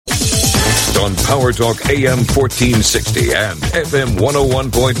on Power Talk AM 1460 and FM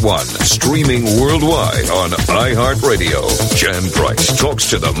 101.1. Streaming worldwide on iHeartRadio. Jan Price talks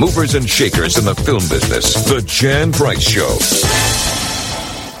to the movers and shakers in the film business. The Jan Price Show.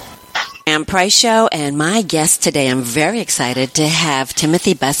 Jan Price Show, and my guest today, I'm very excited to have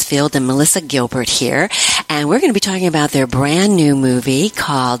Timothy Busfield and Melissa Gilbert here, and we're going to be talking about their brand new movie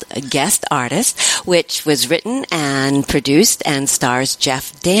called Guest Artist, which was written and produced and stars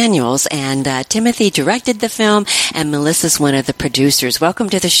Jeff Daniels, and Timothy directed the film, and Melissa's one of the producers. Welcome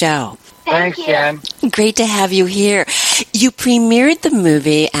to the show. Thanks, Jen. Great to have you here. You premiered the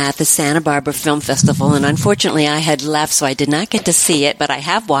movie at the Santa Barbara Film Festival, and unfortunately I had left, so I did not get to see it, but I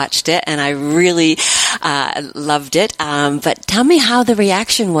have watched it, and I really loved it. But tell me how the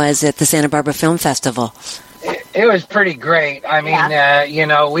reaction was at the Santa Barbara Film Festival. It was pretty great. I mean,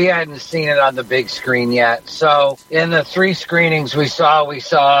 we hadn't seen it on the big screen yet. So in the 3 screenings we saw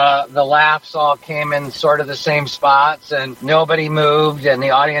the laughs all came in sort of the same spots, and nobody moved, and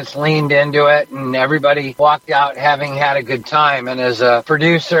the audience leaned into it, and everybody walked out having had a good time. And as a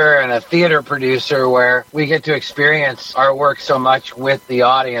producer and a theater producer where we get to experience our work so much with the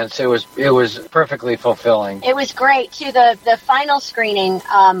audience, it was perfectly fulfilling. It was great, too. The final screening,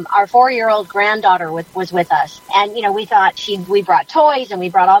 our 4-year-old granddaughter was with us. And, we thought we brought toys and we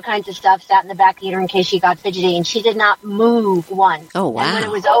brought all kinds of stuff, sat in the back theater in case she got fidgety, and she did not move once. Oh, wow. And when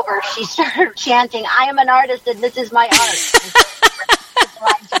it was over, she started chanting, "I am an artist and this is my art."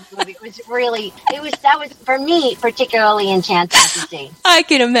 That was for me particularly enchanting to see. I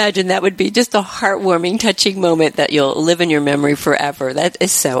can imagine that would be just a heartwarming, touching moment that you'll live in your memory forever. That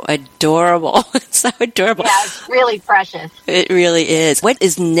is so adorable. It's so adorable. Yeah, it's really precious. It really is. What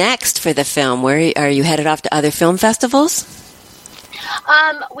is next for the film? Where are you headed off to other film festivals?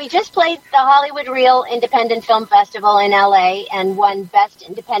 We just played the Hollywood Reel Independent Film Festival in LA and won Best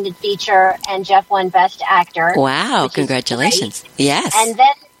Independent Feature, and Jeff won Best Actor. Wow, congratulations. Yes. And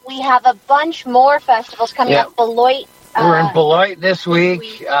then we have a bunch more festivals coming up. Beloit. We're in Beloit this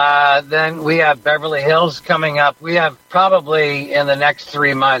week. Then we have Beverly Hills coming up. We have probably in the next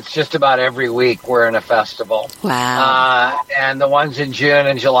 3 months, just about every week, we're in a festival. Wow. And the ones in June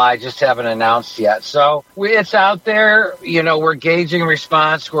and July just haven't announced yet. So it's out there. We're gauging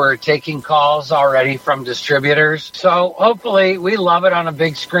response. We're taking calls already from distributors. So hopefully we love it on a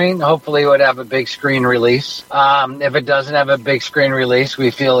big screen. Hopefully it would have a big screen release. If it doesn't have a big screen release, we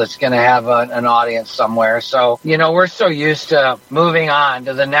feel it's going to have an audience somewhere. So, we're so used to moving on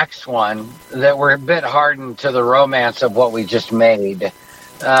to the next one that we're a bit hardened to the romance of what we just made.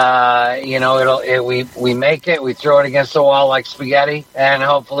 We make it, we throw it against the wall like spaghetti, and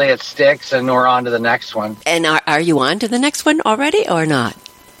hopefully it sticks, and we're on to the next one. And are you on to the next one already or not?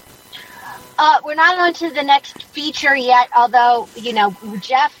 We're not on to the next feature yet, although,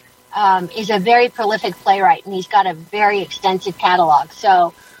 Jeff is a very prolific playwright, and he's got a very extensive catalog.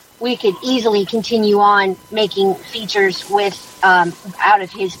 So we could easily continue on making features with out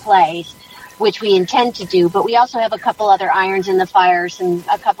of his plays, which we intend to do. But we also have a couple other irons in the fires and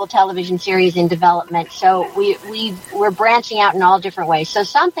a couple television series in development. So we're branching out in all different ways. So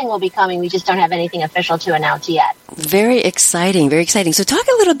something will be coming. We just don't have anything official to announce yet. Very exciting, very exciting. So talk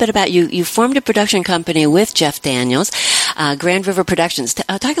a little bit about you formed a production company with Jeff Daniels, Grand River Productions.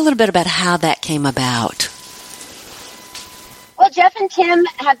 Talk a little bit about how that came about. Well, Jeff and Tim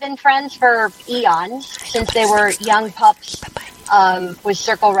have been friends for eons, since they were young pups with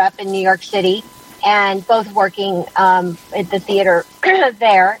Circle Rep in New York City, and both working at the theater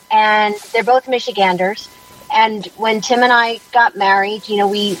there. And they're both Michiganders. And when Tim and I got married,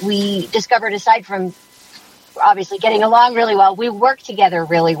 we discovered, aside from obviously getting along really well, we work together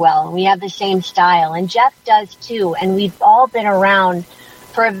really well. And we have the same style. And Jeff does too. And we've all been around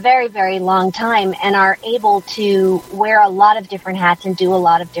for a very, very long time and are able to wear a lot of different hats and do a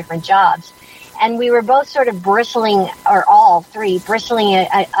lot of different jobs. And we were both sort of bristling, or all three, bristling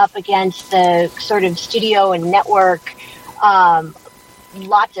up against the sort of studio and network,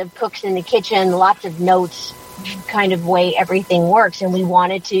 lots of cooks in the kitchen, lots of notes, kind of way everything works. And we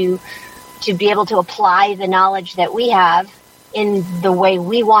wanted to be able to apply the knowledge that we have in the way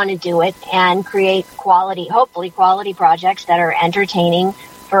we want to do it and create hopefully quality projects that are entertaining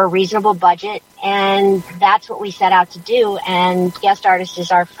for a reasonable budget. And that's what we set out to do. And Guest Artist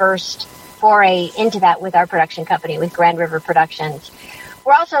is our first foray into that with our production company, with Grand River Productions.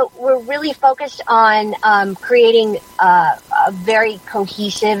 We're really focused on creating a very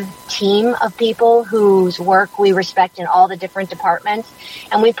cohesive team of people whose work we respect in all the different departments,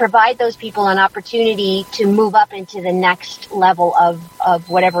 and we provide those people an opportunity to move up into the next level of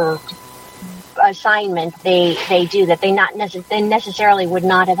whatever assignment they do that they necessarily would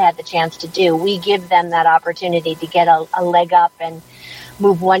not have had the chance to do. We give them that opportunity to get a leg up and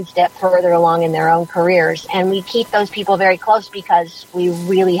move one step further along in their own careers. And we keep those people very close because we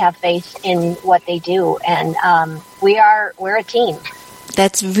really have faith in what they do. And we're a team.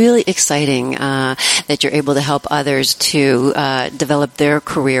 That's really exciting that you're able to help others to develop their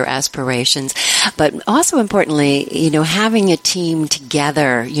career aspirations. But also importantly, having a team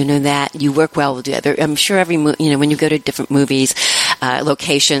together, that you work well together. I'm sure when you go to different movies,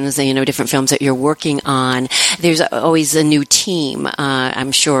 locations, different films that you're working on, there's always a new team,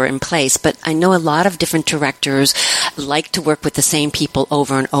 I'm sure, in place. But I know a lot of different directors like to work with the same people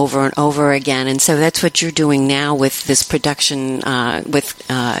over and over and over again. And so that's what you're doing now with this production, with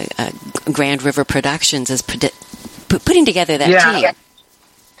Grand River Productions, is putting together that team.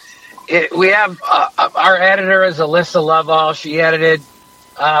 We have our editor is Alyssa Lovall. She edited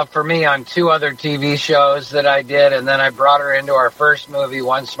for me on 2 other TV shows that I did, and then I brought her into our first movie,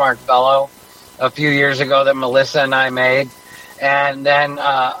 One Smart Fellow, a few years ago that Melissa and I made. And then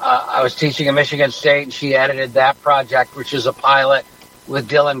I was teaching at Michigan State, and she edited that project, which is a pilot with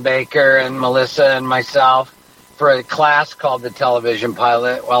Dylan Baker and Melissa and myself for a class called the Television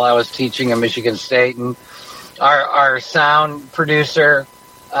Pilot while I was teaching at Michigan State. And our sound producer,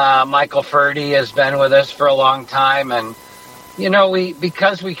 Michael Furdy, has been with us for a long time. And,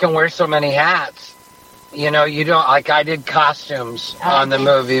 because we can wear so many hats, you don't, like I did costumes on the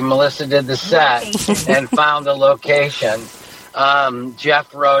movie. Melissa did the set and found the location.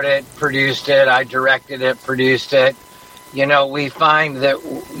 Jeff wrote it, produced it. I directed it, produced it. We find that,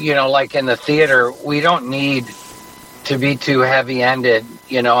 like in the theater, we don't need to be too heavy-ended,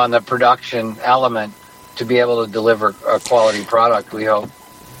 on the production element to be able to deliver a quality product, we hope.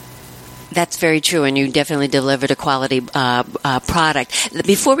 That's very true, and you definitely delivered a quality product.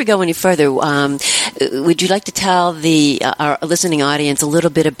 Before we go any further, would you like to tell our listening audience a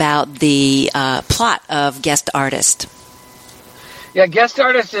little bit about the plot of Guest Artist? Yeah, Guest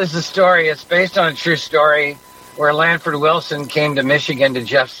Artist is the story. It's based on a true story where Lanford Wilson came to Michigan to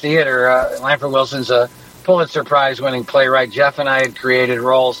Jeff's theater. Lanford Wilson's a Pulitzer Prize-winning playwright. Jeff and I had created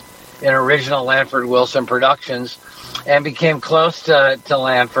roles in original Lanford Wilson productions and became close to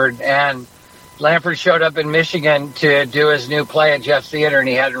Lanford. And Lanford showed up in Michigan to do his new play at Jeff's theater, and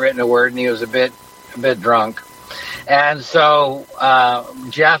he hadn't written a word, and he was a bit drunk. And so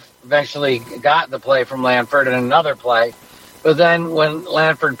Jeff eventually got the play from Lanford and another play. But then when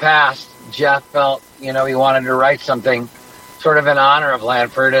Lanford passed, Jeff felt, he wanted to write something sort of in honor of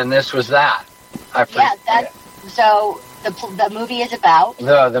Lanford, and this was that. So the movie is about...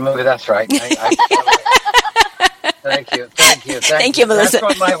 The movie, that's right. Thank you. Thank you, Melissa. That's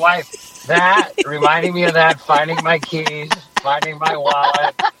what my wife, reminding me of that, finding my keys, finding my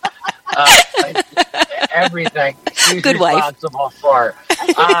wallet, everything. She's Good responsible wife. For.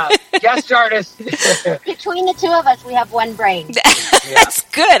 Guest artist. Between the 2 of us, we have one brain. That's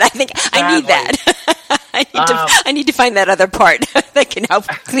good. I think I need that. I need to find that other part that can help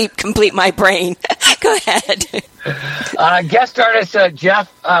complete my brain. Go ahead. Guest artist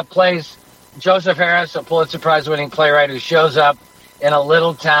Jeff plays Joseph Harris, a Pulitzer Prize-winning playwright who shows up in a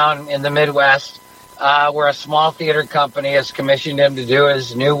little town in the Midwest where a small theater company has commissioned him to do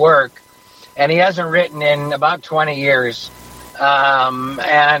his new work. And he hasn't written in about 20 years.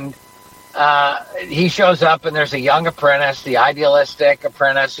 He shows up, and there's a young apprentice, the idealistic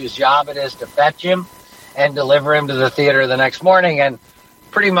apprentice, whose job it is to fetch him and deliver him to the theater the next morning. And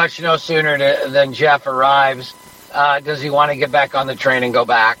pretty much no sooner than Jeff arrives does he want to get back on the train and go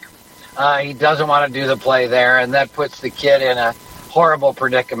back. He doesn't want to do the play there, and that puts the kid in a horrible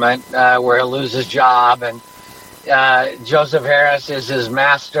predicament where he'll lose his job. And Joseph Harris is his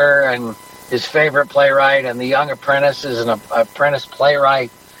master and his favorite playwright, and the young apprentice is an apprentice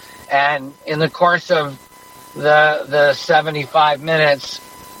playwright. And in the course of the 75 minutes,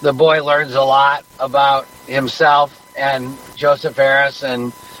 the boy learns a lot about himself and Joseph Harris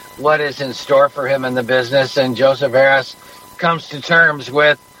and what is in store for him in the business. And Joseph Harris comes to terms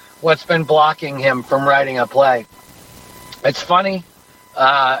with what's been blocking him from writing a play. It's funny.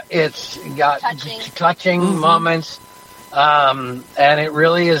 It's got touching moments. And it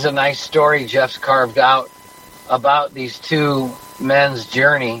really is a nice story Jeff's carved out about these 2 men's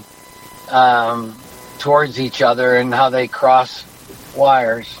journey towards each other and how they cross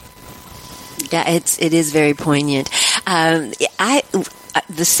wires. Yeah, it is very poignant.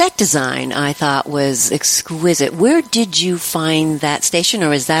 The set design I thought was exquisite. Where did you find that station,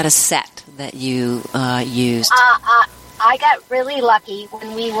 or is that a set that you used? I got really lucky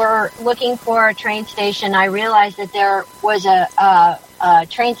when we were looking for a train station. I realized that there was a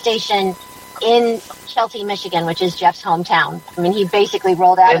train station in Chelsea, Michigan, which is Jeff's hometown. I mean, he basically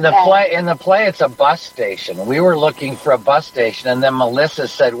rolled out in the play. It's a bus station. We were looking for a bus station, and then Melissa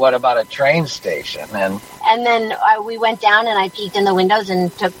said, "What about a train station?" And then we went down, and I peeked in the windows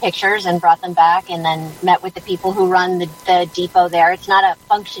and took pictures and brought them back, and then met with the people who run the depot there. It's not a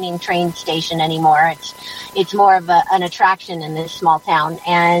functioning train station anymore. It's more of an attraction in this small town.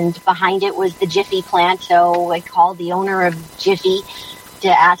 And behind it was the Jiffy plant, so I called the owner of Jiffy to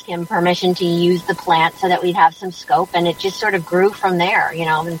ask him permission to use the plant so that we'd have some scope, and it just sort of grew from there,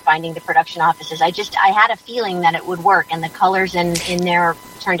 and finding the production offices. I had a feeling that it would work, and the colors in there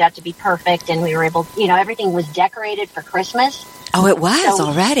turned out to be perfect, and we were able, everything was decorated for Christmas. Oh, it was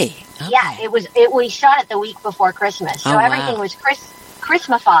already? Okay. Yeah, we shot it the week before Christmas, so everything was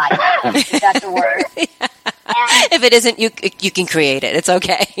Christmasified, if that's a word. And if it isn't, you can create it. It's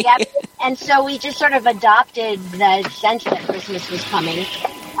okay. Yeah, and so we just sort of adopted the sense that Christmas was coming,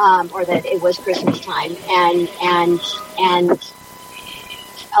 or that it was Christmas time, and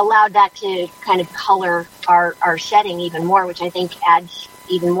allowed that to kind of color our setting even more, which I think adds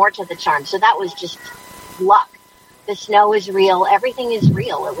even more to the charm. So that was just luck. The snow is real. Everything is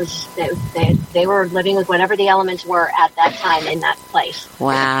real. It was they were living with whatever the elements were at that time in that place.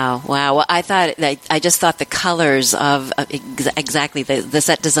 Wow. Well, I just thought the colors of exactly the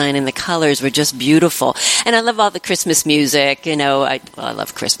set design and the colors were just beautiful. And I love all the Christmas music. I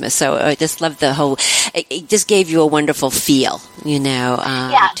love Christmas, so I just love the whole. It just gave you a wonderful feel,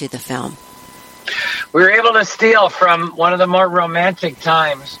 to the film. We were able to steal from one of the more romantic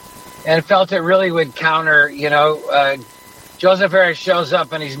times. And felt it really would counter, Joseph Harris shows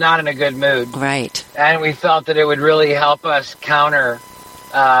up and he's not in a good mood. Right. And we felt that it would really help us counter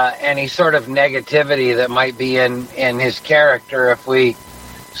any sort of negativity that might be in his character if we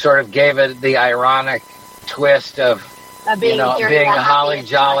sort of gave it the ironic twist of being a holly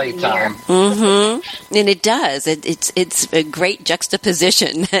jolly time. Mm-hmm. And it does. It's a great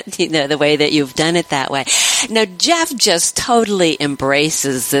juxtaposition, the way that you've done it that way. Now, Jeff just totally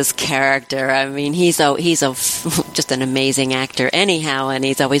embraces this character. I mean, he's just an amazing actor anyhow, and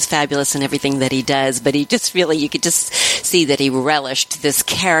he's always fabulous in everything that he does, but you could just see that he relished this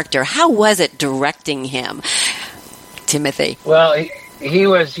character. How was it directing him, Timothy? Well, he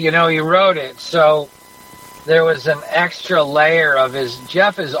was, he wrote it, so there was an extra layer of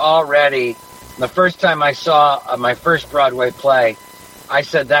Jeff is already, the first time I saw my first Broadway play, I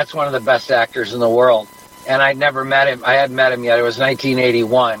said, that's one of the best actors in the world. And I'd never met him. I hadn't met him yet. It was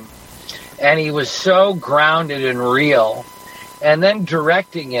 1981. And he was so grounded and real. And then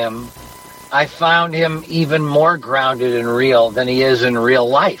directing him, I found him even more grounded and real than he is in real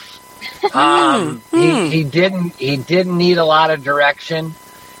life. He didn't need a lot of direction.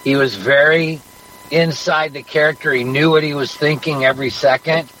 He was very inside the character. He knew what he was thinking every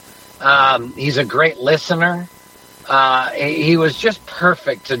second. He's a great listener. He was just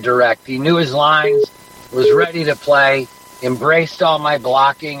perfect to direct. He knew his lines, was ready to play, embraced all my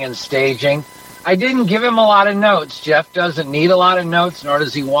blocking and staging. I didn't give him a lot of notes. Jeff doesn't need a lot of notes, nor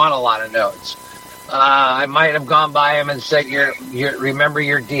does he want a lot of notes. I might have gone by him and said, remember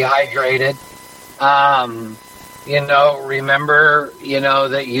you're dehydrated. Remember,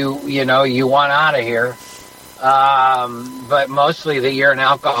 that you want out of here. But mostly that you're an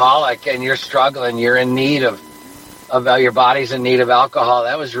alcoholic and you're struggling. You're in need of your body's in need of alcohol.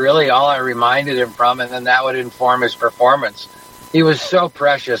 That was really all I reminded him from, and then that would inform his performance. He was so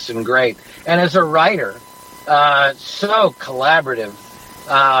precious and great. And as a writer, so collaborative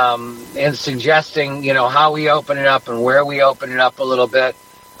in suggesting, how we open it up and where we open it up a little bit.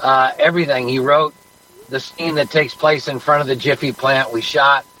 Everything. He wrote the scene that takes place in front of the Jiffy plant. We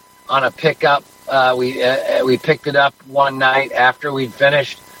shot on a pickup. We picked it up one night after we'd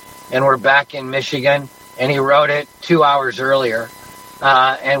finished, and we're back in Michigan. And he wrote it 2 hours earlier,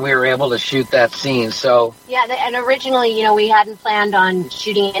 and we were able to shoot that scene. So yeah, and originally, we hadn't planned on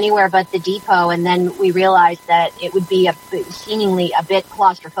shooting anywhere but the depot, and then we realized that it would be seemingly a bit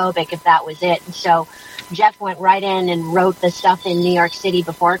claustrophobic if that was it. And so Jeff went right in and wrote the stuff in New York City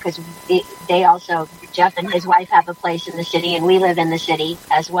before, because Jeff and his wife have a place in the city, and we live in the city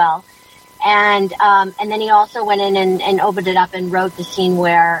as well. And then he also went in and opened it up and wrote the scene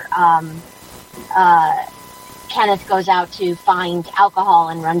where Kenneth goes out to find alcohol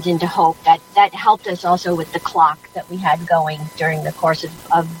and runs into Hope. That helped us also with the clock that we had going during the course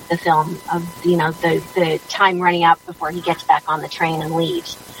of the film, of the time running out before he gets back on the train and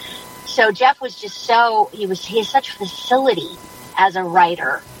leaves. So Jeff was just he has such facility as a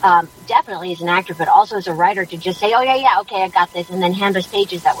writer, definitely as an actor, but also as a writer, to just say, oh yeah, okay, I got this, and then hand us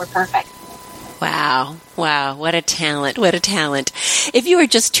pages that were perfect. Wow. Wow. What a talent. What a talent. If you are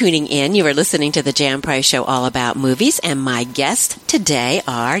just tuning in, you are listening to the Jan Price Show All About Movies, and my guests today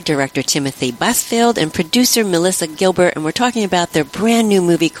are director Timothy Busfield and producer Melissa Gilbert, and we're talking about their brand new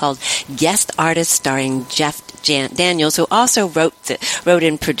movie called Guest Artist, starring Jeff Daniels, who also wrote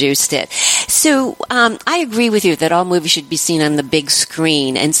and produced it. So I agree with you that all movies should be seen on the big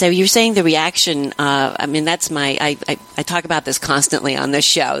screen. And so you're saying the reaction, I mean, that's I talk about this constantly on the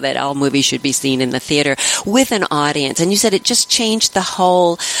show, that all movies should be seen in the theater with an audience. And you said it just changed the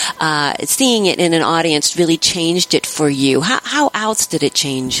whole, seeing it in an audience really changed it for you. How else did it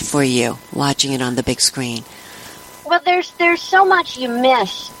change for you, watching it on the big screen? Well, there's so much you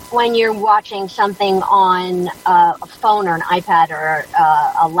miss when you're watching something on a phone or an iPad or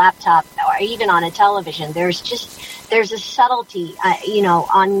a laptop or even on a television. There's a subtlety,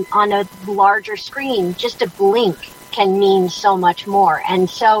 on a larger screen. Just a blink can mean so much more. And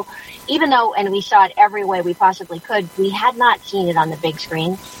so even though, and we saw it every way we possibly could, we had not seen it on the big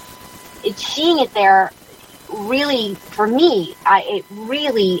screen. Seeing it there really, for me, I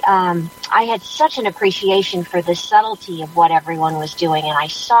had such an appreciation for the subtlety of what everyone was doing, and I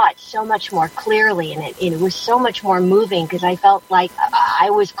saw it so much more clearly, and it was so much more moving because I felt like I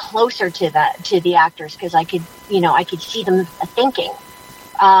was closer to the actors because I could see them thinking.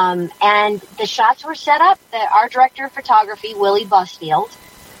 And the shots were set up. Our director of photography, Willie Busfield,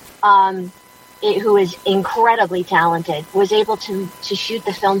 who is incredibly talented, was able to shoot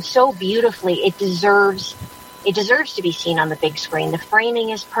the film so beautifully. It deserves to be seen on the big screen. The framing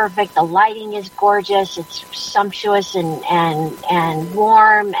is perfect. The lighting is gorgeous. It's sumptuous and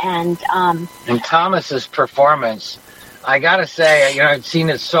warm. And Thomas's performance, I gotta say, I've seen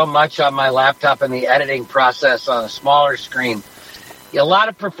it so much on my laptop in the editing process on a smaller screen. A lot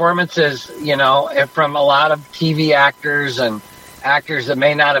of performances, from a lot of TV actors and actors that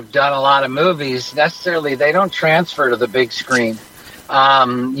may not have done a lot of movies, necessarily they don't transfer to the big screen.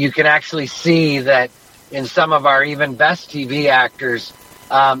 You can actually see that in some of our even best TV actors,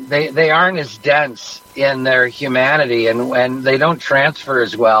 they aren't as dense in their humanity, and they don't transfer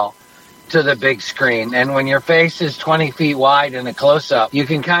as well to the big screen. And when your face is 20 feet wide in a close-up, you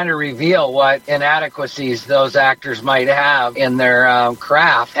can kind of reveal what inadequacies those actors might have in their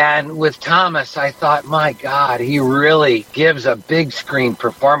craft. And with Thomas, I thought, my God, he really gives a big screen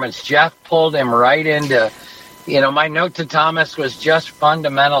performance. Jeff pulled him right into... my note to Thomas was just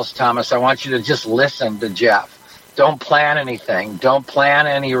fundamentals, Thomas. I want you to just listen to Jeff. Don't plan anything. Don't plan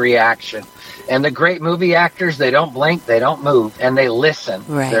any reaction. And the great movie actors, they don't blink, they don't move, and they listen.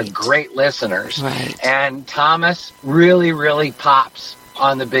 Right. They're great listeners. Right. And Thomas really, really pops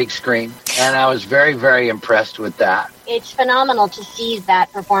on the big screen. And I was very, very impressed with that. It's phenomenal to see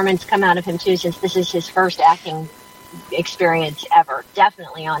that performance come out of him, too, since this is his first acting experience ever,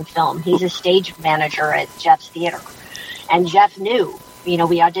 definitely on film. He's a stage manager at Jeff's theater, and Jeff knew. We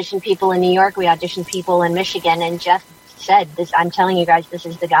auditioned people in New York, we auditioned people in Michigan, and Jeff said, "I'm telling you guys, this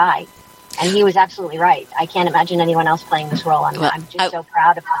is the guy." And he was absolutely right. I can't imagine anyone else playing this role. I'm just so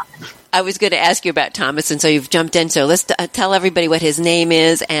proud of Thomas. I was going to ask you about Thomas, and so you've jumped in. So let's tell everybody what his name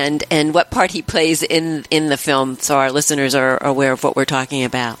is and what part he plays in the film, so our listeners are aware of what we're talking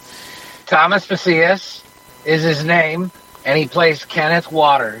about. Thomas Macias is his name, and he plays Kenneth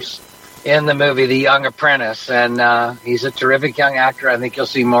Waters in the movie The Young Apprentice, and he's a terrific young actor. I think you'll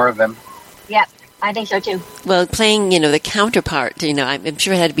see more of him. Yep, I think so too. Well, playing, the counterpart, I'm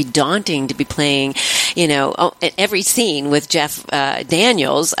sure it had to be daunting to be playing, every scene with Jeff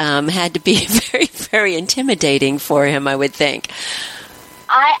Daniels had to be very, very intimidating for him, I would think.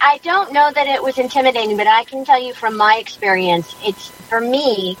 I don't know that it was intimidating, but I can tell you from my experience, it's, for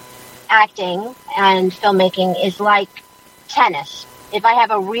me, acting and filmmaking is like tennis. If I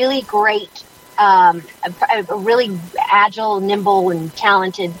have a really great, a really agile, nimble, and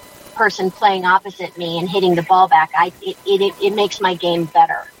talented person playing opposite me and hitting the ball back, it makes my game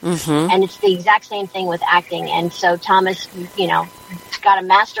better. Mm-hmm. And it's the exact same thing with acting. And so Thomas, got a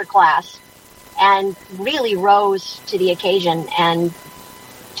master class and really rose to the occasion and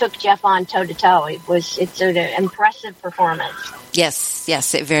took Jeff on toe to toe. It's an impressive performance. Yes,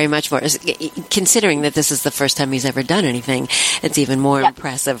 it very much more. Considering that this is the first time he's ever done anything, it's even more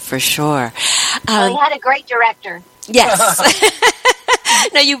impressive for sure. Well, he had a great director. Yes.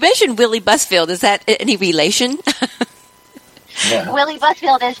 Now, you mentioned Willie Busfield. Is that any relation? Yeah. Willie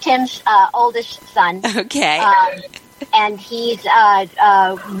Busfield is Tim's oldest son. Okay. And he's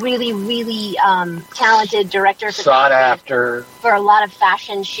a really, really talented director. Sought after. For a lot of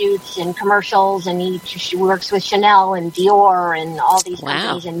fashion shoots and commercials, and he works with Chanel and Dior and all these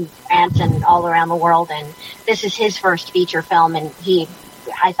companies in France and all around the world. And this is his first feature film, and he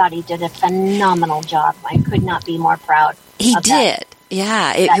I thought he did a phenomenal job. I could not be more proud. He did.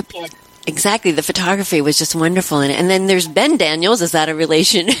 That kid. Exactly. The photography was just wonderful. And then there's Ben Daniels. Is that a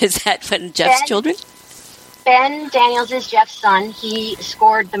relation? Is that Jeff's children? Ben Daniels is Jeff's son. He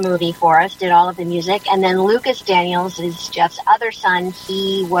scored the movie for us, did all of the music. And then Lucas Daniels is Jeff's other son.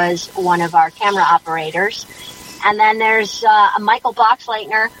 He was one of our camera operators. And then there's Michael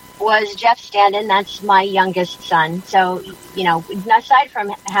Boxleitner was Jeff stand-in. That's my youngest son. So, you know, aside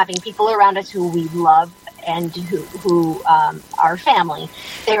from having people around us who we love and who are family,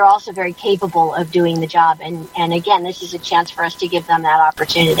 they are also very capable of doing the job. And again, this is a chance for us to give them that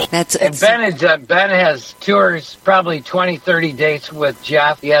opportunity. Ben has tours, probably 20, 30 dates with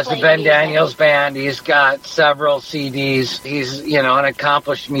Jeff. He has the Ben Daniels Band. He's got several CDs. He's, you know, an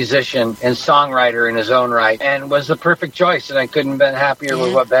accomplished musician and songwriter in his own right, and was the perfect choice. And I couldn't have been happier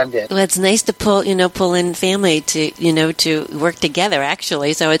with what Ben did. Well, it's nice to pull in family to work together,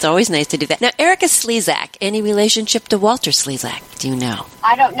 actually. So it's always nice to do that. Now, Erica Slezak, any relationship to Walter Slezak? Do you know?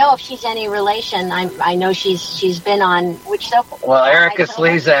 I don't know if she's any relation. I know she's been on which soap? Well, Erica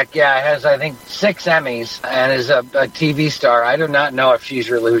Slezak, has I think 6 Emmys and is a TV star. I do not know if she's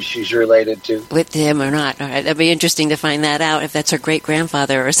related to with him or not. All right, that'd be interesting to find that out. If that's her great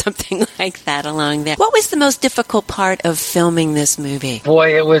grandfather or something like that along there. What was the most difficult part of filming this movie?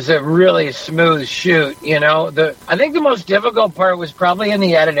 Boy, it was a really smooth shoot. You know, I think the most difficult part was probably in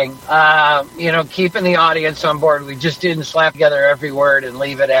the editing. Keeping the audience on board. We just didn't slap together every word and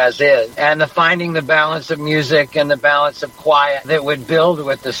leave it as is. And finding the balance of music and the balance of quiet that would build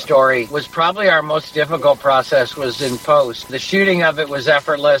with the story was probably our most difficult process was in post. The shooting of it was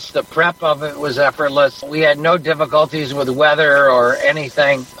effortless. The prep of it was effortless. We had no difficulties with weather or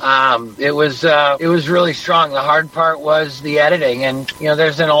anything. It was really strong. The hard part was the editing. And, you know,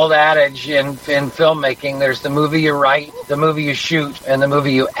 there's an old adage in filmmaking. There's the movie you write, the movie you shoot, and the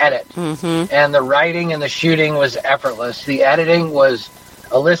movie you edit. Mm-hmm. And the writing and the shooting was effortless. The editing was,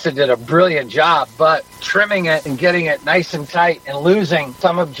 Alyssa did a brilliant job, but trimming it and getting it nice and tight and losing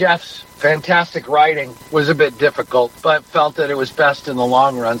some of Jeff's fantastic writing was a bit difficult, but felt that it was best in the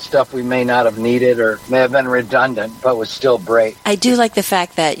long run. Stuff we may not have needed or may have been redundant, but was still great. I do like the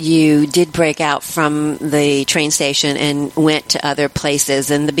fact that you did break out from the train station and went to other places,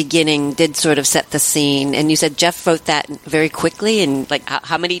 and the beginning did sort of set the scene. And you said Jeff wrote that very quickly, and like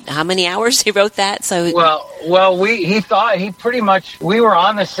how many hours he wrote that? So we were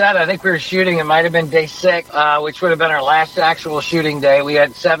on the set. I think we were shooting. It might have been day 6, which would have been our last actual shooting day. We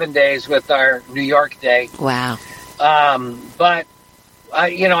had 7 days with our New York day. Wow. But I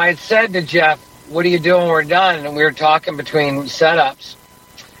had said to Jeff, what are you doing when we're done? And we were talking between setups.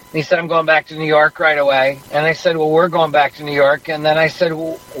 And he said, I'm going back to New York right away. And I said, well, we're going back to New York. And then I said,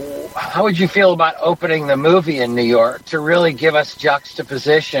 well, how would you feel about opening the movie in New York to really give us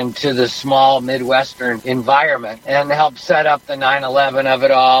juxtaposition to the small Midwestern environment and help set up the 9/11 of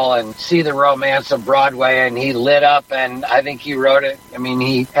it all and see the romance of Broadway? And he lit up, and I think he wrote it. I mean,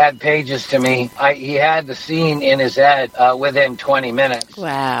 he had pages to me. He had the scene in his head within 20 minutes.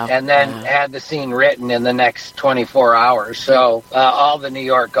 Wow. And then had the scene written in the next 24 hours. So all the New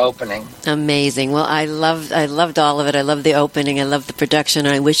York opening. Amazing. Well, I loved all of it. I loved the opening. I loved the production.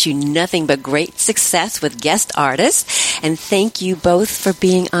 And I wish you nothing but great success with Guest Artists. And thank you both for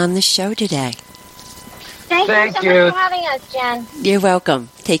being on the show today. Thank you so much for having us, Jen. You're welcome.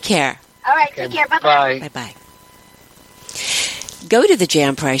 Take care. All right. Take care. Bye-bye. Bye-bye. Go to The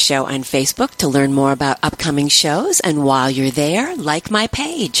Jan Price Show on Facebook to learn more about upcoming shows, and while you're there, like my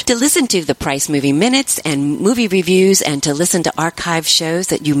page. To listen to the Price Movie Minutes and movie reviews and to listen to archive shows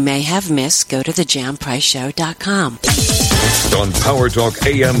that you may have missed, go to thejanpriceshow.com. On Power Talk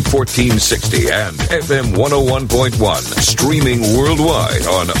AM 1460 and FM 101.1, streaming worldwide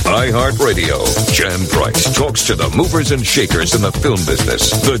on iHeartRadio. Jan Price talks to the movers and shakers in the film business.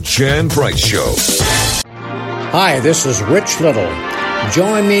 The Jan Price Show. Hi, this is Rich Little.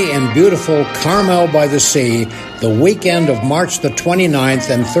 Join me in beautiful Carmel by the Sea the weekend of March the 29th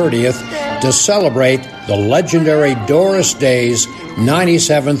and 30th to celebrate the legendary Doris Day's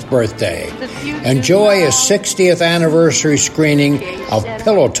 97th birthday. Enjoy a 60th anniversary screening of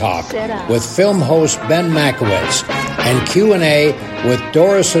Pillow Talk with film host Ben Makowitz and Q&A with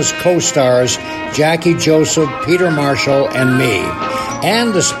Doris's co-stars Jackie Joseph, Peter Marshall, and me,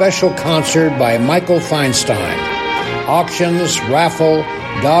 and a special concert by Michael Feinstein. Auctions, raffle,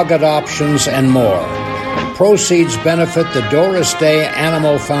 dog adoptions, and more. Proceeds benefit the Doris Day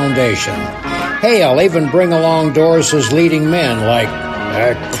Animal Foundation. Hey, I'll even bring along Doris's leading men like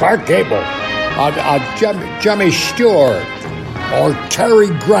Clark Gable, Jimmy Stewart, or Cary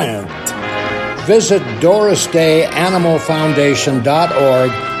Grant. Visit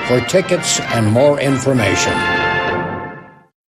DorisDayAnimalFoundation.org for tickets and more information.